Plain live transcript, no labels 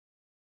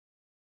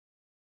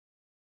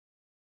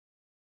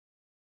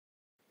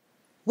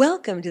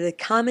Welcome to the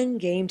Common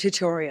Game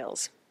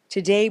Tutorials.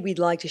 Today we'd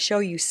like to show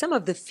you some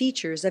of the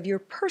features of your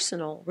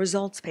personal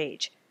results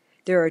page.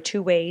 There are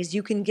two ways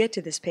you can get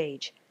to this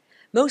page.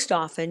 Most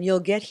often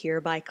you'll get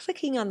here by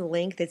clicking on the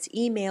link that's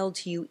emailed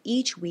to you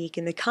each week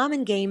in the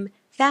Common Game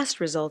Fast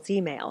Results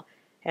email,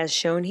 as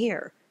shown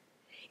here.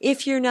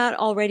 If you're not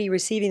already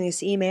receiving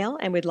this email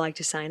and would like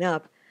to sign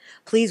up,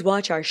 please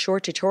watch our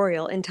short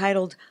tutorial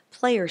entitled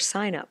Player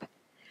Sign Up.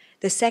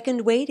 The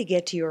second way to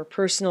get to your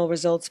personal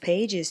results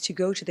page is to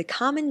go to the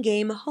Common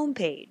Game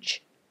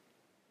homepage.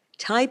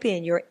 Type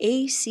in your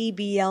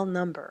ACBL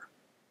number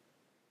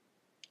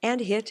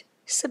and hit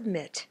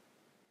Submit.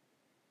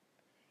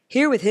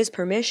 Here, with his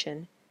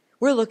permission,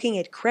 we're looking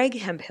at Craig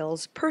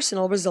Hemphill's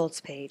personal results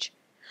page.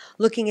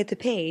 Looking at the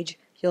page,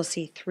 you'll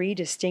see three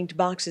distinct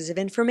boxes of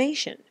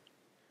information: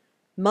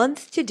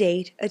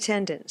 month-to-date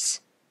attendance,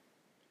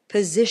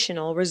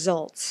 positional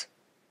results,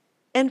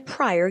 and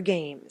prior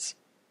games.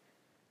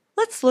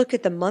 Let's look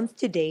at the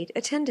month-to-date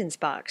attendance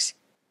box.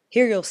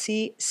 Here you'll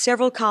see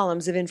several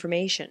columns of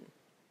information.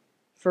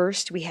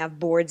 First, we have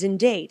boards and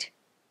date.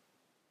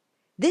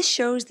 This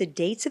shows the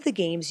dates of the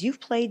games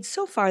you've played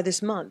so far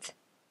this month.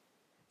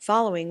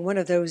 Following one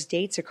of those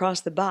dates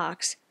across the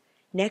box,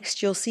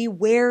 next you'll see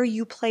where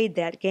you played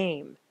that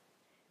game.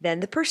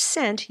 Then the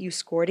percent you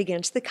scored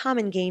against the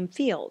Common Game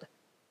field,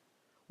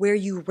 where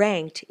you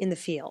ranked in the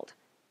field,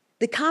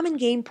 the Common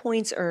Game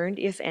points earned,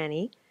 if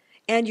any,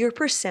 and your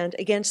percent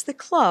against the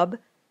club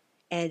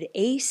and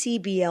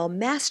ACBL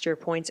Master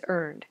points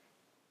earned.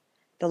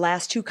 The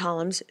last two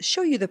columns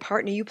show you the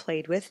partner you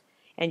played with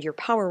and your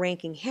power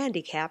ranking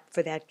handicap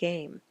for that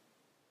game.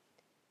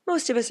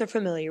 Most of us are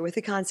familiar with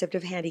the concept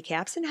of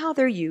handicaps and how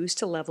they're used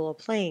to level a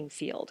playing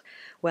field.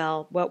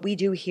 Well, what we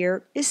do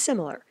here is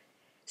similar.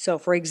 So,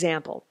 for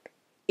example,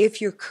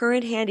 if your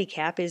current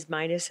handicap is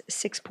minus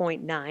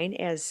 6.9,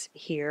 as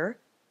here,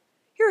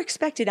 you're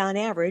expected on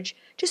average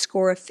to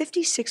score a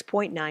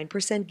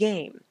 56.9%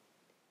 game.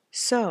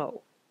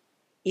 So,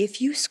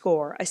 if you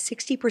score a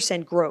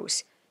 60%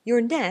 gross,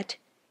 your net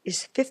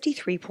is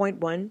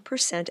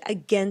 53.1%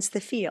 against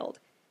the field.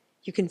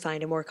 You can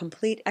find a more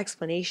complete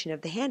explanation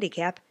of the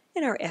handicap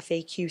in our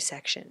FAQ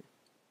section.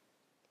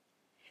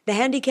 The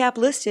handicap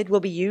listed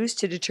will be used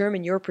to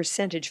determine your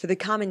percentage for the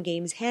Common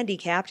Games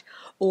handicapped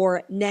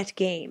or net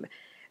game,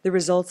 the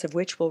results of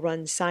which will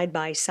run side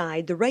by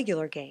side the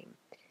regular game.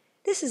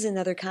 This is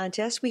another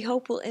contest we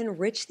hope will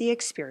enrich the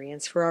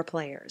experience for our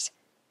players.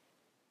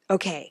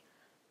 Okay,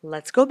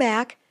 let's go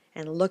back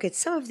and look at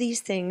some of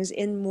these things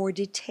in more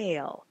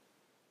detail.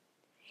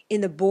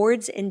 In the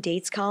Boards and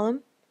Dates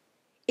column,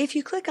 if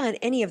you click on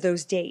any of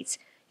those dates,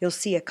 you'll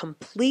see a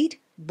complete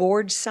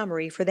board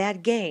summary for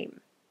that game.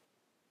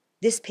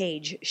 This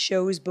page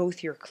shows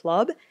both your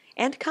club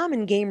and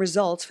Common Game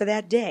results for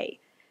that day.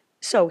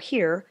 So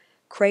here,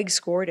 Craig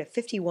scored a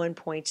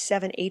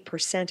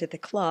 51.78% at the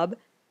club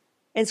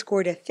and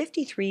scored a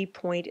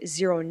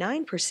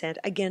 53.09%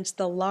 against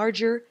the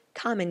larger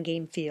Common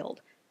Game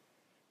field.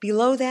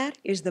 Below that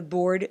is the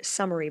board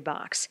summary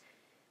box,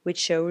 which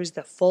shows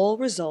the full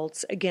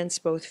results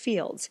against both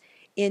fields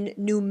in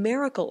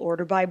numerical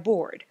order by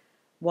board,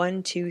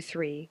 1, 2,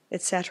 3,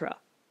 etc.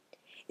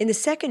 In the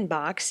second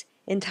box,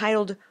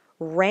 entitled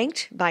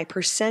Ranked by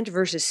Percent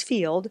versus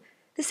Field,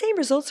 the same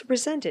results are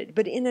presented,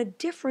 but in a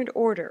different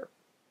order.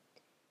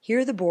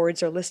 Here the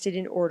boards are listed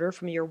in order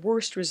from your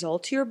worst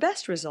result to your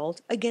best result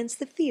against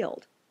the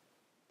field.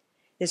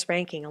 This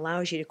ranking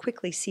allows you to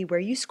quickly see where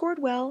you scored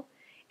well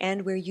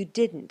and where you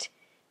didn't,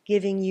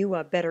 giving you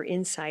a better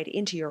insight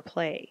into your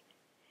play.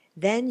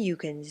 Then you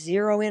can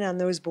zero in on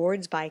those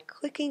boards by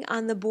clicking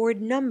on the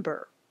board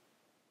number,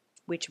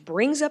 which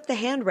brings up the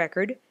hand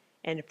record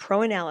and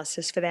pro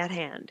analysis for that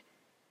hand.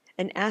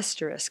 An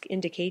asterisk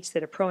indicates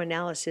that a pro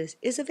analysis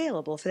is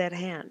available for that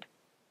hand.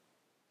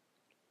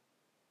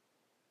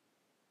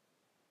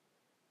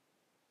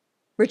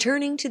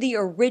 Returning to the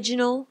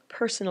original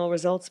personal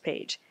results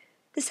page,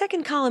 the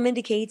second column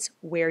indicates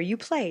where you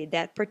played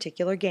that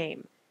particular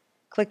game.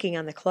 Clicking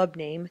on the club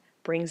name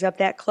brings up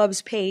that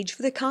club's page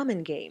for the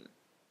Common Game.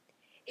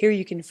 Here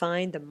you can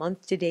find the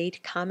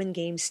month-to-date Common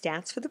Game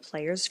stats for the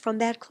players from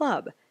that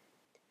club.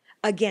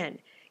 Again,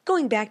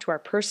 going back to our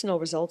personal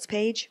results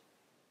page,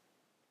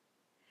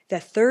 the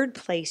third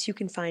place you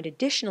can find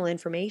additional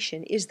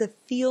information is the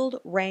field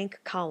rank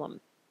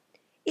column.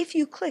 If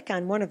you click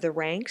on one of the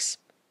ranks,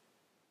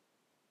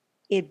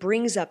 it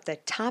brings up the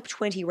top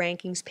 20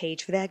 rankings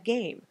page for that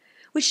game,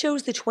 which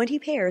shows the 20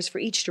 pairs for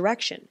each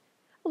direction,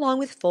 along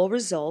with full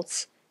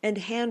results and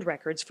hand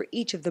records for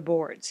each of the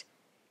boards,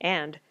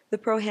 and the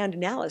pro hand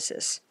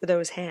analysis for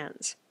those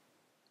hands.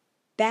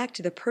 Back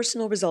to the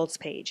personal results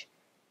page.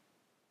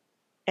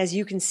 As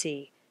you can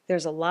see,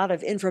 there's a lot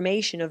of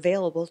information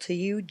available to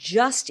you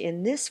just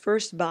in this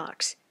first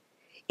box.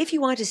 If you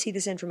want to see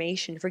this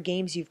information for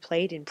games you've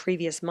played in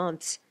previous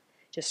months,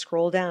 just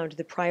scroll down to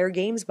the Prior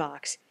Games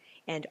box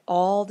and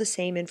all the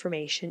same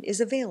information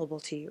is available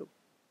to you.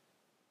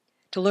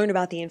 To learn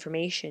about the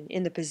information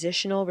in the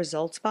positional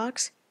results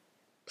box,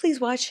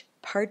 please watch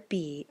Part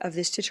B of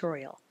this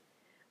tutorial.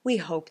 We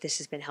hope this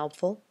has been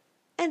helpful,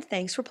 and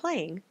thanks for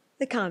playing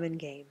the Common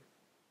Game.